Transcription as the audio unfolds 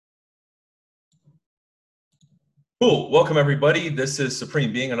Cool. Welcome, everybody. This is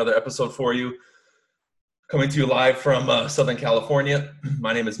Supreme Being, another episode for you. Coming to you live from Southern California.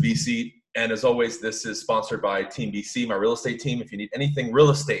 My name is BC. And as always, this is sponsored by Team BC, my real estate team. If you need anything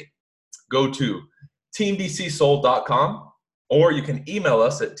real estate, go to teambcsold.com or you can email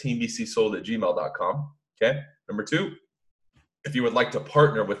us at teambcsold@gmail.com. Okay. Number two, if you would like to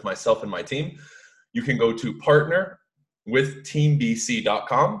partner with myself and my team, you can go to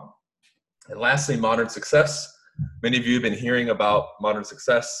partnerwithteambc.com. And lastly, Modern Success. Many of you have been hearing about Modern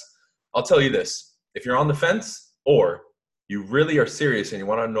Success. I'll tell you this, if you're on the fence or you really are serious and you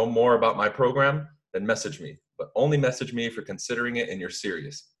want to know more about my program, then message me. But only message me if you're considering it and you're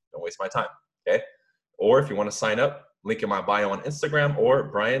serious. Don't waste my time, okay? Or if you want to sign up, link in my bio on Instagram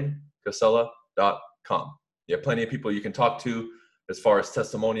or briancasella.com. You have plenty of people you can talk to as far as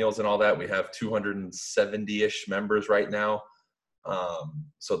testimonials and all that. We have 270-ish members right now.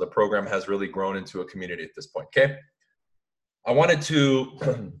 So the program has really grown into a community at this point. Okay. I wanted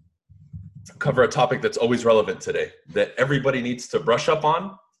to cover a topic that's always relevant today that everybody needs to brush up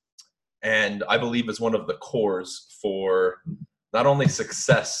on. And I believe is one of the cores for not only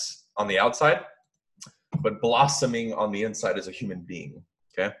success on the outside, but blossoming on the inside as a human being.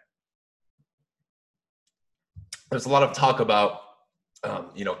 Okay. There's a lot of talk about,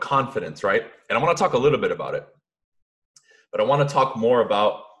 confidence, right? And I want to talk a little bit about it. But I want to talk more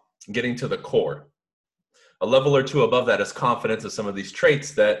about getting to the core. A level or two above that is confidence of some of these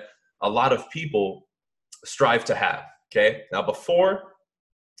traits that a lot of people strive to have, okay? Now, before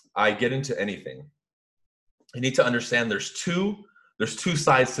I get into anything, you need to understand there's two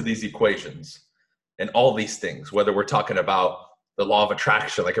sides to these equations and all these things, whether we're talking about the law of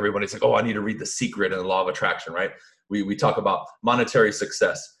attraction, like everybody's like, oh, I need to read The Secret and the law of attraction, right? We talk about monetary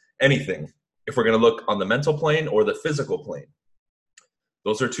success, anything. If we're going to look on the mental plane or the physical plane,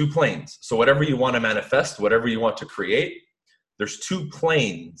 those are two planes. So whatever you want to manifest, whatever you want to create, there's two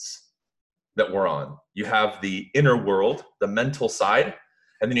planes that we're on. You have the inner world, the mental side,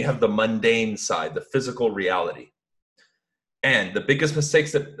 and then you have the mundane side, the physical reality. And the biggest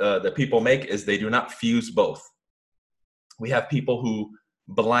mistakes that people make is they do not fuse both. We have people who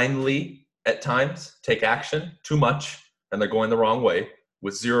blindly, at times, take action too much, and they're going the wrong way,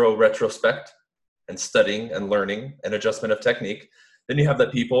 with zero retrospect and studying and learning and adjustment of technique. Then you have the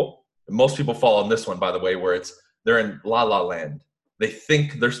people, most people fall on this one, by the way, where they're in la la land. They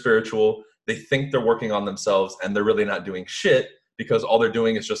think they're spiritual, they think they're working on themselves, and they're really not doing shit because all they're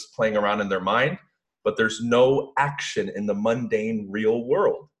doing is just playing around in their mind, but there's no action in the mundane real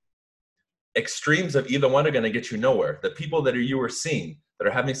world. Extremes of either one are going to get you nowhere. The people that you are seeing that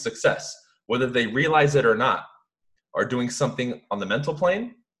are having success, whether they realize it or not, are doing something on the mental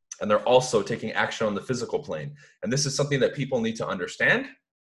plane, and they're also taking action on the physical plane. And this is something that people need to understand,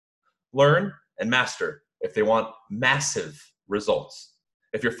 learn, and master if they want massive results.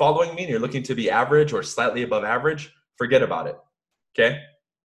 If you're following me and you're looking to be average or slightly above average, forget about it, okay?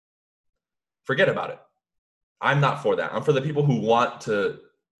 Forget about it. I'm not for that. I'm for the people who want to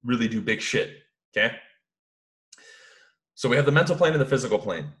really do big shit, okay? So we have the mental plane and the physical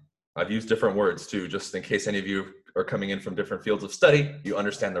plane. I've used different words too, just in case any of you are coming in from different fields of study, you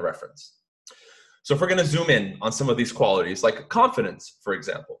understand the reference. So if we're going to zoom in on some of these qualities, like confidence, for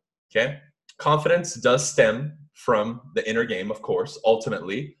example, okay? Confidence does stem from the inner game, of course,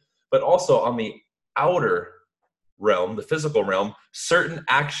 ultimately, but also on the outer realm, the physical realm, certain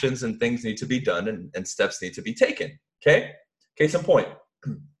actions and things need to be done and steps need to be taken, okay? Case in point,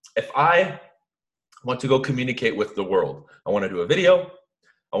 if I want to go communicate with the world, I want to do a video,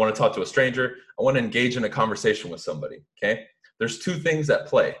 I want to talk to a stranger, I want to engage in a conversation with somebody, okay? There's two things at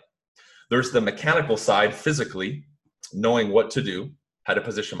play. There's the mechanical side, physically, knowing what to do, how to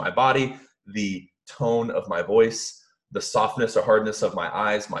position my body, the tone of my voice, the softness or hardness of my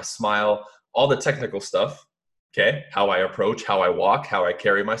eyes, my smile, all the technical stuff, okay? How I approach, how I walk, how I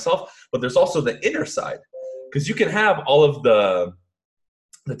carry myself. But there's also the inner side, because you can have all of the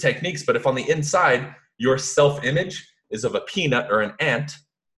techniques, but if on the inside, your self-image is of a peanut or an ant,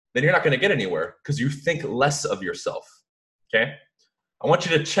 then you're not going to get anywhere because you think less of yourself, okay? I want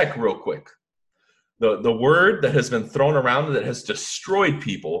you to check real quick. The word that has been thrown around that has destroyed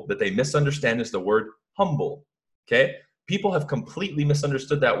people that they misunderstand is the word humble, okay? People have completely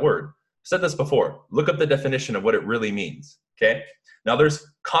misunderstood that word. I've said this before. Look up the definition of what it really means, okay? Now there's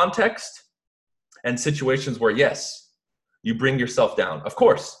context and situations where, yes, you bring yourself down, of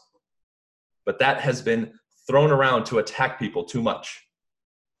course, but that has been thrown around to attack people too much.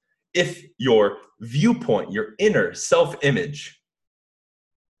 If your viewpoint, your inner self-image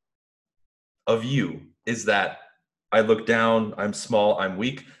of you is that I look down, I'm small, I'm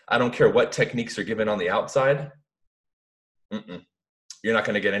weak, I don't care what techniques are given on the outside, Mm-mm. You're not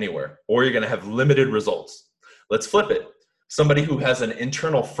going to get anywhere, or you're going to have limited results. Let's flip it. Somebody who has an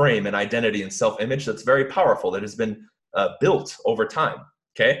internal frame and identity and self-image that's very powerful, that has been built over time,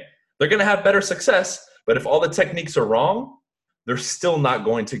 okay? They're going to have better success, but if all the techniques are wrong, they're still not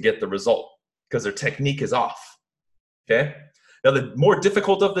going to get the result because their technique is off, okay? Now, the more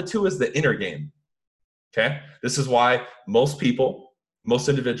difficult of the two is the inner game, okay? This is why most people, most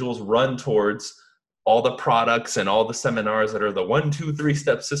individuals run towards all the products and all the seminars that are the 1, 2,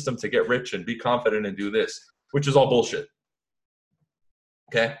 3-step system to get rich and be confident and do this, which is all bullshit,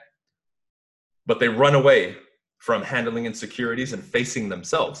 okay? But they run away from handling insecurities and facing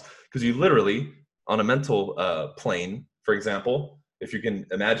themselves, because you literally, on a mental plane, for example, if you can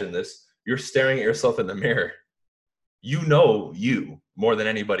imagine this, you're staring at yourself in the mirror. You know you more than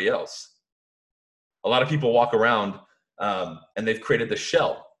anybody else. A lot of people walk around and they've created the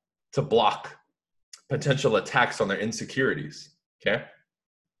shell to block potential attacks on their insecurities, okay?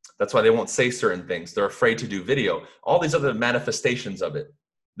 That's why they won't say certain things. They're afraid to do video. All these other manifestations of it,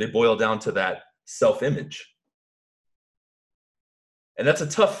 they boil down to that self-image. And that's a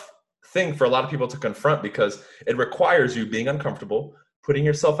tough thing for a lot of people to confront, because it requires you being uncomfortable, putting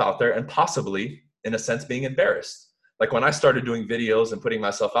yourself out there, and possibly, in a sense, being embarrassed. Like when I started doing videos and putting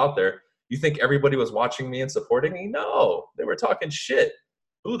myself out there, you think everybody was watching me and supporting me? No, they were talking shit.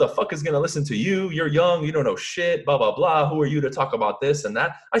 Who the fuck is going to listen to you? You're young. You don't know shit, blah, blah, blah. Who are you to talk about this and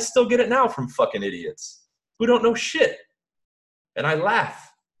that? I still get it now from fucking idiots who don't know shit. And I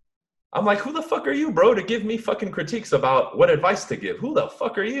laugh. I'm like, who the fuck are you, bro, to give me fucking critiques about what advice to give? Who the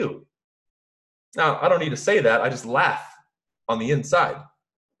fuck are you? Now, I don't need to say that. I just laugh on the inside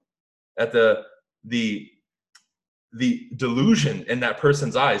at the delusion in that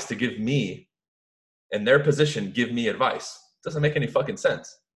person's eyes to give me, in their position, give me advice. Doesn't make any fucking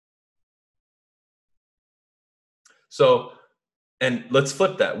sense. So, and let's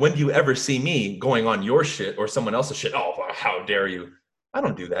flip that. When do you ever see me going on your shit or someone else's shit? Oh, how dare you? I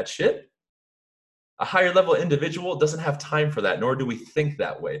don't do that shit. A higher level individual doesn't have time for that, nor do we think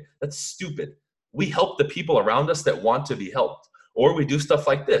that way. That's stupid. We help the people around us that want to be helped. Or we do stuff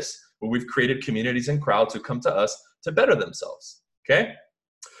like this, where we've created communities and crowds who come to us to better themselves, okay?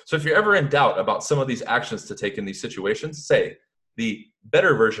 So if you're ever in doubt about some of these actions to take in these situations, say, the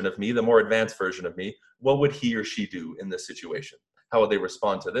better version of me, the more advanced version of me, what would he or she do in this situation? How would they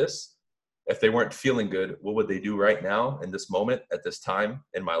respond to this? If they weren't feeling good, what would they do right now in this moment, at this time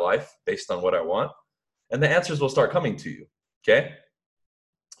in my life, based on what I want? And the answers will start coming to you, okay?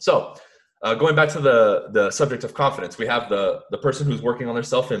 So going back to the subject of confidence, we have the person who's working on their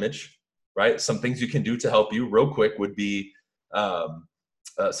self-image, right? Some things you can do to help you real quick would be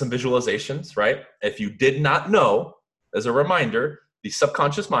some visualizations, right? If you did not know, as a reminder, the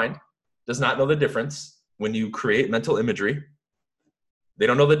subconscious mind does not know the difference when you create mental imagery. They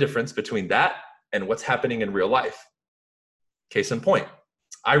don't know the difference between that and what's happening in real life. Case in point,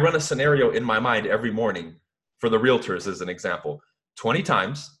 I run a scenario in my mind every morning for the realtors, as an example. 20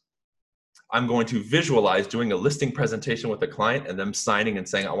 times, I'm going to visualize doing a listing presentation with a client and them signing and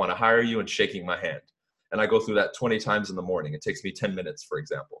saying, I want to hire you, and shaking my hand. And I go through that 20 times in the morning. It takes me 10 minutes, for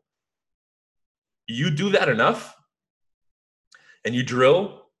example. You do that enough, and you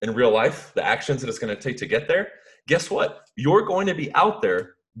drill in real life the actions that it's going to take to get there, guess what? You're going to be out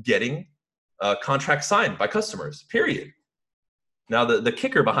there getting contracts signed by customers, period. Now, the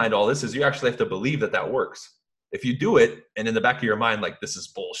kicker behind all this is you actually have to believe that that works. If you do it, and in the back of your mind, like, this is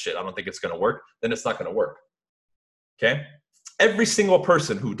bullshit, I don't think it's going to work, then it's not going to work, okay? Every single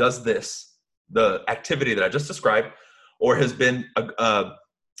person who does this, the activity that I just described, or has been a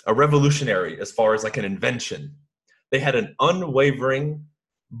revolutionary as far as like an invention, they had an unwavering,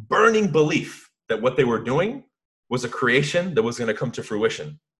 burning belief that what they were doing was a creation that was going to come to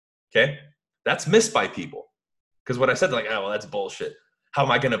fruition, okay? That's missed by people. Because what I said, like, oh, well, that's bullshit. How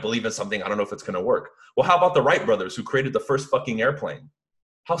am I going to believe in something? I don't know if it's going to work. Well, how about the Wright brothers who created the first fucking airplane?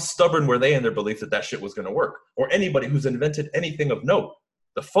 How stubborn were they in their belief that that shit was going to work? Or anybody who's invented anything of note.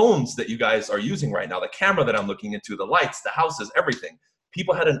 The phones that you guys are using right now, the camera that I'm looking into, the lights, the houses, everything.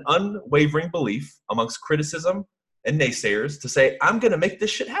 People had an unwavering belief amongst criticism and naysayers to say, I'm going to make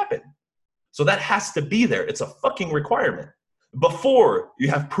this shit happen. So that has to be there. It's a fucking requirement before you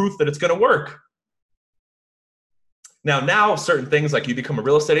have proof that it's going to work. Now, certain things, like you become a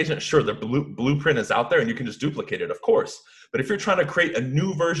real estate agent, sure, the blueprint is out there and you can just duplicate it, of course. But if you're trying to create a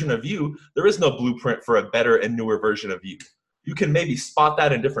new version of you, there is no blueprint for a better and newer version of you. You can maybe spot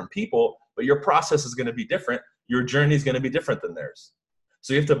that in different people, but your process is going to be different. Your journey is going to be different than theirs.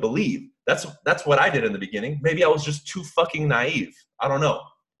 So you have to believe. That's what I did in the beginning. Maybe I was just too fucking naive. I don't know.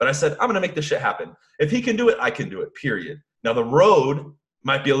 But I said, I'm going to make this shit happen. If he can do it, I can do it, period. Now the road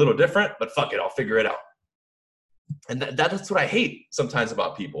might be a little different, but fuck it, I'll figure it out. And that's what I hate sometimes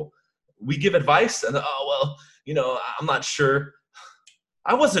about people. We give advice and, oh, well, I'm not sure.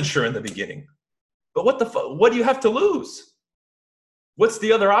 I wasn't sure in the beginning, but what do you have to lose? What's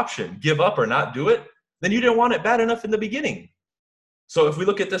the other option? Give up or not do it? Then you didn't want it bad enough in the beginning. So if we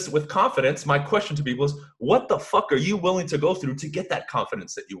look at this with confidence, my question to people is, what the fuck are you willing to go through to get that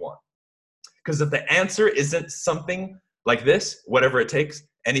confidence that you want? Because if the answer isn't something like this, whatever it takes,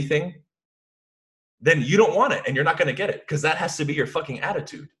 anything, then you don't want it and you're not going to get it, because that has to be your fucking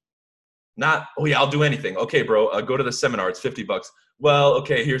attitude. Not, oh yeah, I'll do anything. Okay, bro, go to the seminar. It's $50. Well,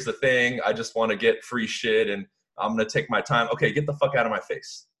 okay, here's the thing. I just want to get free shit and I'm going to take my time. Okay, get the fuck out of my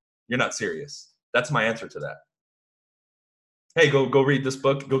face. You're not serious. That's my answer to that. Hey, go read this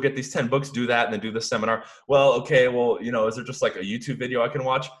book. Go get these 10 books, do that, and then do the seminar. Well, okay, is there just like a YouTube video I can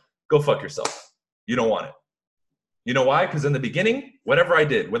watch? Go fuck yourself. You don't want it. You know why? Because in the beginning, whatever I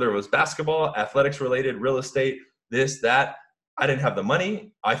did, whether it was basketball, athletics related, real estate, this, that, I didn't have the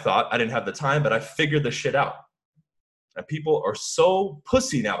money. I thought I didn't have the time, but I figured the shit out. And people are so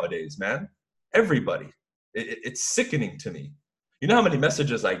pussy nowadays, man. Everybody. It's sickening to me. You know how many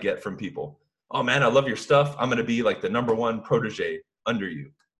messages I get from people? Oh man, I love your stuff. I'm going to be like the #1 protege under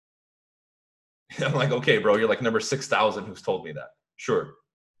you. I'm like, okay, bro, you're like number 6,000 who's told me that. Sure.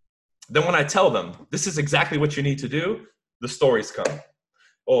 Then when I tell them, this is exactly what you need to do, the stories come.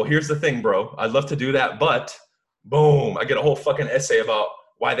 Oh, here's the thing, bro. I'd love to do that, but boom, I get a whole fucking essay about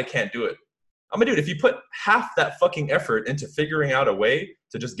why they can't do it. I'm gonna, dude, if you put half that fucking effort into figuring out a way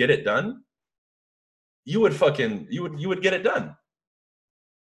to just get it done, you would get it done.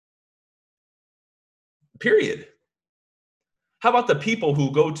 Period. How about the people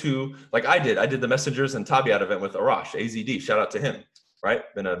who go to, like I did the Messengers and Tabiat event with Arash, AZD, shout out to him, right?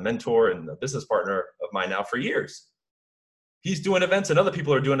 Been a mentor and a business partner of mine now for years. He's doing events and other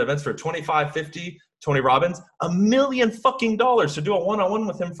people are doing events for 25, 50, Tony Robbins, $1 million fucking dollars to do a one-on-one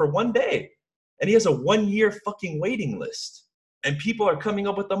with him for one day. And he has a 1-year fucking waiting list. And people are coming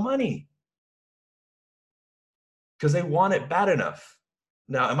up with the money because they want it bad enough.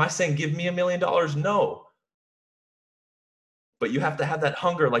 Now, am I saying give me $1 million? No. But you have to have that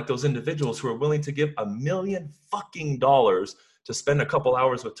hunger like those individuals who are willing to give $1 million fucking dollars to spend a couple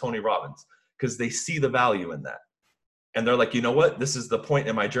hours with Tony Robbins because they see the value in that. And they're like, you know what? This is the point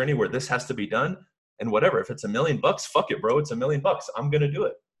in my journey where this has to be done. And whatever, if it's $1 million, fuck it, bro. It's $1 million. I'm going to do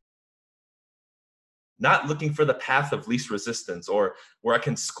it. Not looking for the path of least resistance or where I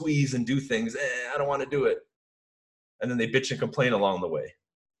can squeeze and do things. I don't want to do it. And then they bitch and complain along the way.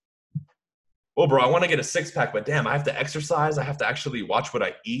 Well, bro, I want to get a 6-pack, but damn, I have to exercise. I have to actually watch what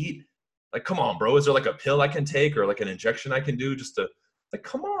I eat. Like, come on, bro. Is there like a pill I can take or like an injection I can do just to, like,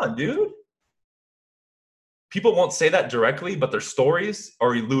 come on, dude. People won't say that directly, but their stories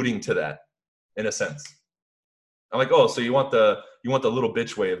are alluding to that in a sense. I'm like, oh, so you want the little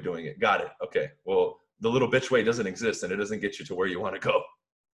bitch way of doing it. Got it. Okay. Well, the little bitch way doesn't exist and it doesn't get you to where you want to go.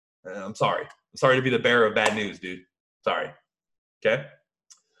 I'm sorry. I'm sorry to be the bearer of bad news, dude. Sorry. Okay.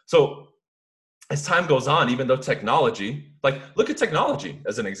 So as time goes on, even though technology, like look at technology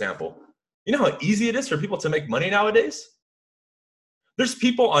as an example. You know how easy it is for people to make money nowadays? There's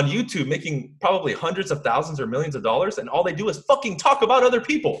people on YouTube making probably hundreds of thousands or millions of dollars, and all they do is fucking talk about other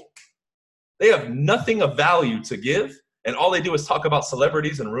people. They have nothing of value to give, and all they do is talk about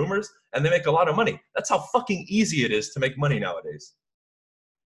celebrities and rumors, and they make a lot of money. That's how fucking easy it is to make money nowadays.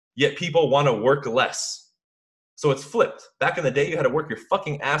 Yet people want to work less. So it's flipped. Back in the day, you had to work your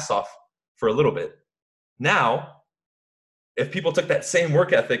fucking ass off for a little bit. Now, if people took that same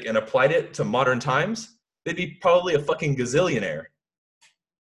work ethic and applied it to modern times, they'd be probably a fucking gazillionaire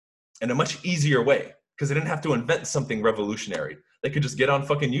in a much easier way because they didn't have to invent something revolutionary. They could just get on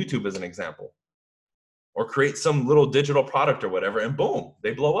fucking YouTube as an example or create some little digital product or whatever, and boom,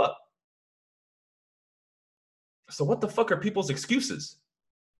 they blow up. So what the fuck are people's excuses?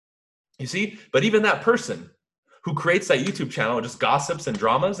 You see? But even that person who creates that YouTube channel and just gossips and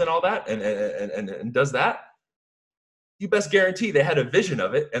dramas and all that and does that, you best guarantee they had a vision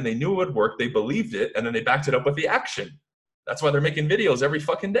of it and they knew it would work, they believed it, and then they backed it up with the action. That's why they're making videos every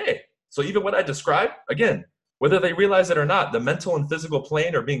fucking day. So even what I described, again, whether they realize it or not, the mental and physical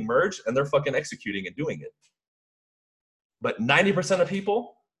plane are being merged and they're fucking executing and doing it. But 90% of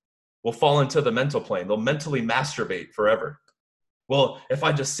people will fall into the mental plane. They'll mentally masturbate forever. Well, if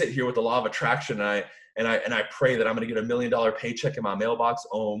I just sit here with the law of attraction and I pray that I'm going to get $1 million paycheck in my mailbox,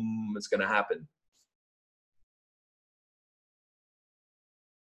 it's going to happen.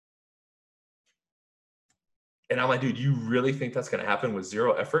 And I'm like, dude, you really think that's going to happen with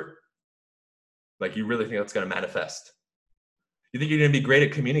zero effort? Like, you really think that's going to manifest? You think you're going to be great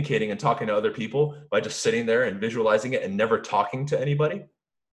at communicating and talking to other people by just sitting there and visualizing it and never talking to anybody?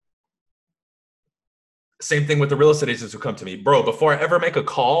 Same thing with the real estate agents who come to me. Bro, before I ever make a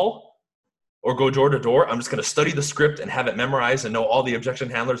call or go door to door, I'm just going to study the script and have it memorized and know all the objection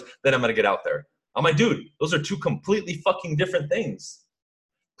handlers. Then I'm going to get out there. I'm like, dude, those are two completely fucking different things.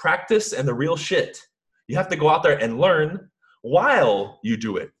 Practice and the real shit. You have to go out there and learn while you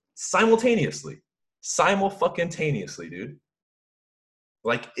do it simultaneously. Simul-fucking-taneously, dude.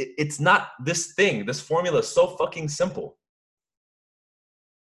 Like, it's not this thing. This formula is so fucking simple.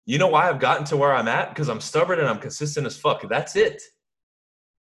 You know why I've gotten to where I'm at? Because I'm stubborn and I'm consistent as fuck. That's it.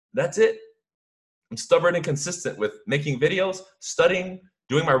 That's it. I'm stubborn and consistent with making videos, studying,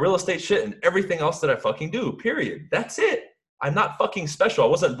 doing my real estate shit, and everything else that I fucking do, period. That's it. I'm not fucking special. I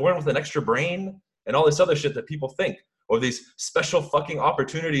wasn't born with an extra brain and all this other shit that people think, or these special fucking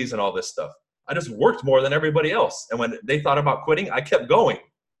opportunities and all this stuff. I just worked more than everybody else. And when they thought about quitting, I kept going.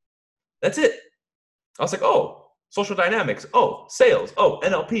 That's it. I was like, oh, social dynamics. Oh, sales. Oh,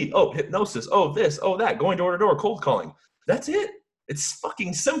 NLP. Oh, hypnosis. Oh, this. Oh, that. Going door to door, cold calling. That's it. It's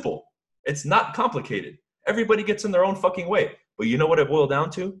fucking simple. It's not complicated. Everybody gets in their own fucking way. But you know what it boiled down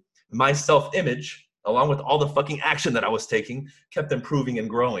to? My self-image, along with all the fucking action that I was taking, kept improving and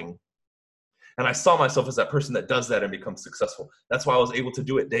growing. And I saw myself as that person that does that and becomes successful. That's why I was able to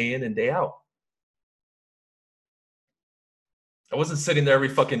do it day in and day out. I wasn't sitting there every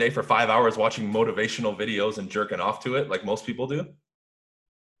fucking day for 5 hours watching motivational videos and jerking off to it like most people do.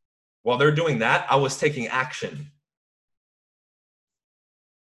 While they're doing that, I was taking action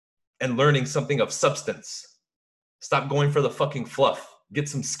and learning something of substance. Stop going for the fucking fluff. Get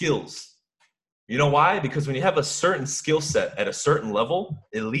some skills. You know why? Because when you have a certain skill set at a certain level,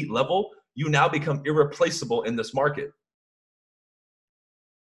 elite level, you now become irreplaceable in this market.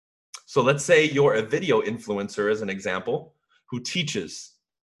 So let's say you're a video influencer, as an example, who teaches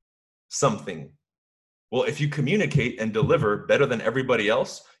something. Well, if you communicate and deliver better than everybody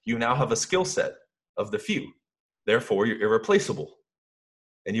else, you now have a skill set of the few. Therefore, you're irreplaceable.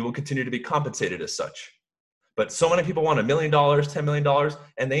 And you will continue to be compensated as such. But so many people want $1 million, $10 million,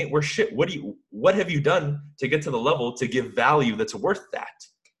 and they ain't worth shit. What have you done to get to the level to give value that's worth that?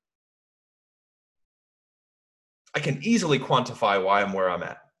 I can easily quantify why I'm where I'm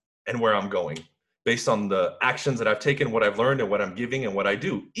at and where I'm going based on the actions that I've taken, what I've learned, and what I'm giving and what I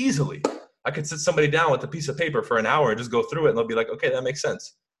do. Easily. I could sit somebody down with a piece of paper for an hour and just go through it, and they'll be like, okay, that makes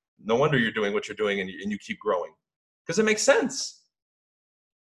sense. No wonder you're doing what you're doing and you keep growing. Because it makes sense.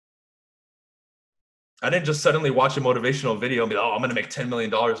 I didn't just suddenly watch a motivational video and be like, oh, I'm going to make $10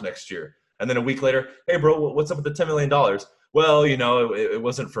 million next year. And then a week later, hey, bro, what's up with the $10 million? Well, you know, it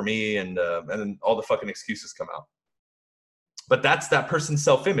wasn't for me. And then all the fucking excuses come out. But that's that person's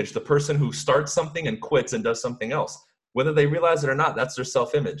self-image, the person who starts something and quits and does something else. Whether they realize it or not, that's their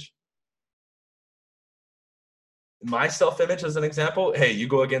self-image. My self-image, as an example, hey, you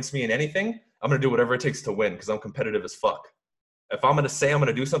go against me in anything, I'm going to do whatever it takes to win because I'm competitive as fuck. If I'm going to say I'm going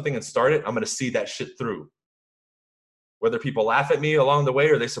to do something and start it, I'm going to see that shit through. Whether people laugh at me along the way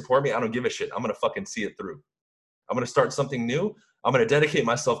or they support me, I don't give a shit. I'm going to fucking see it through. I'm going to start something new. I'm going to dedicate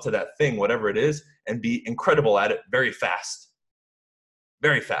myself to that thing, whatever it is, and be incredible at it very fast.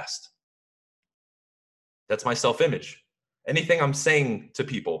 Very fast. That's my self-image. Anything I'm saying to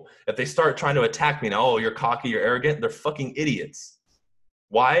people, if they start trying to attack me now, oh, you're cocky, you're arrogant, they're fucking idiots.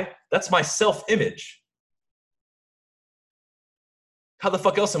 Why? That's my self-image. How the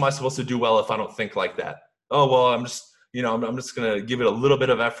fuck else am I supposed to do well if I don't think like that? Oh, well, I'm just going to give it a little bit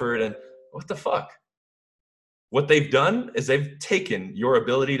of effort, and what the fuck? What they've done is they've taken your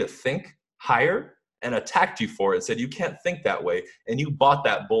ability to think higher and attacked you for it, said you can't think that way, and you bought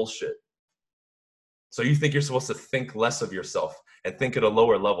that bullshit. So you think you're supposed to think less of yourself and think at a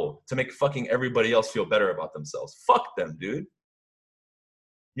lower level to make fucking everybody else feel better about themselves. Fuck them, dude.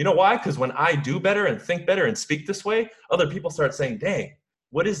 You know why? Because when I do better and think better and speak this way, other people start saying, dang,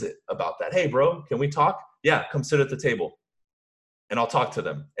 what is it about that? Hey, bro, can we talk? Yeah, come sit at the table. And I'll talk to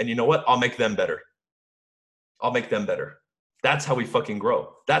them. And you know what? I'll make them better. I'll make them better. That's how we fucking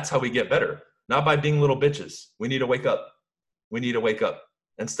grow. That's how we get better. Not by being little bitches. We need to wake up. We need to wake up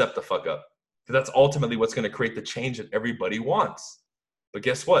and step the fuck up. Because that's ultimately what's going to create the change that everybody wants. But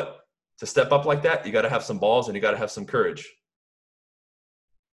guess what? To step up like that, you got to have some balls and you got to have some courage.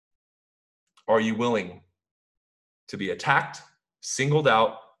 Are you willing to be attacked, singled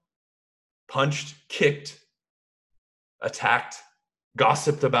out, punched, kicked, attacked,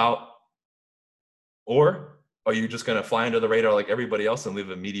 gossiped about? Or are you just going to fly under the radar like everybody else and live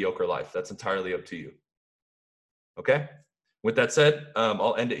a mediocre life? That's entirely up to you. Okay? With that said,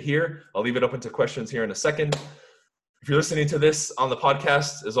 I'll end it here. I'll leave it open to questions here in a second. If you're listening to this on the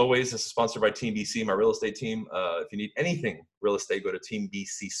podcast, as always, this is sponsored by Team BC, my real estate team. If you need anything real estate, go to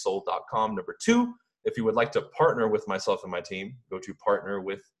teambcsold.com. Number 2, if you would like to partner with myself and my team, go to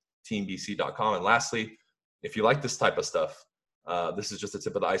partnerwithteambc.com. And lastly, if you like this type of stuff, this is just the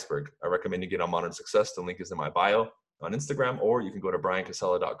tip of the iceberg. I recommend you get on Modern Success. The link is in my bio on Instagram, or you can go to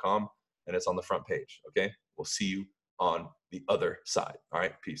briancasella.com and it's on the front page. Okay. We'll see you on the other side. All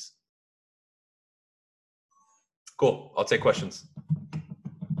right. Peace. Cool. I'll take questions.